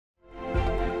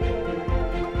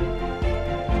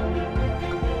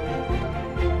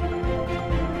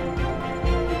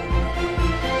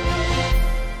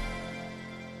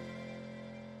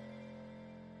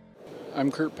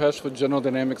I'm Kurt Pesch with General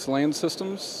Dynamics Land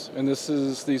Systems, and this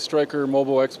is the Stryker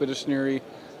Mobile Expeditionary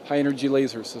High Energy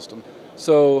Laser System.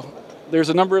 So there's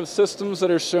a number of systems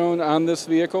that are shown on this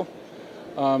vehicle.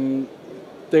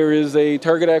 There is a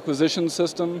target acquisition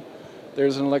system.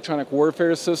 There's an electronic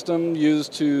warfare system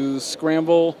used to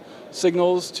scramble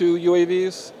signals to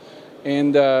UAVs.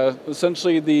 And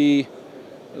essentially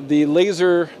the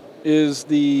laser is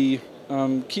the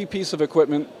key piece of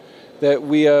equipment that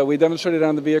we demonstrated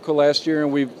on the vehicle last year,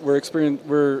 and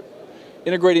we're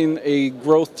integrating a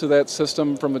growth to that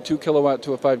system from a 2 kilowatt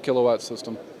to a 5 kilowatt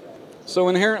system. So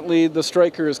inherently, the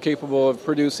Stryker is capable of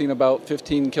producing about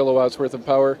 15 kilowatts worth of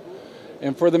power.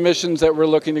 And for the missions that we're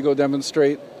looking to go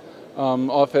demonstrate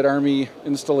off at Army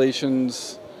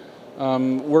installations,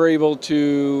 we're able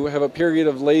to have a period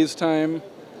of laze time,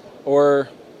 or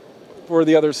for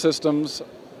the other systems,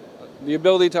 the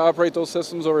ability to operate those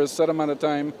systems over a set amount of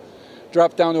time,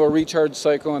 drop down to a recharge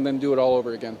cycle, and then do it all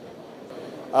over again.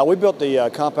 We built the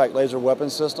compact laser weapon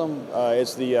system.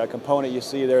 It's the component you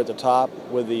see there at the top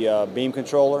with the beam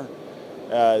controller.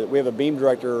 We have a beam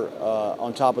director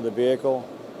on top of the vehicle,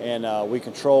 and we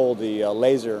control the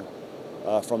laser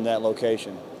from that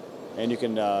location. And you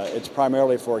can, it's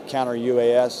primarily for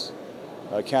counter-UAS,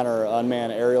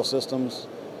 counter-unmanned aerial systems,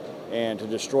 and to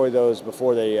destroy those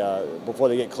before they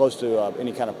get close to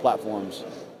any kind of platforms.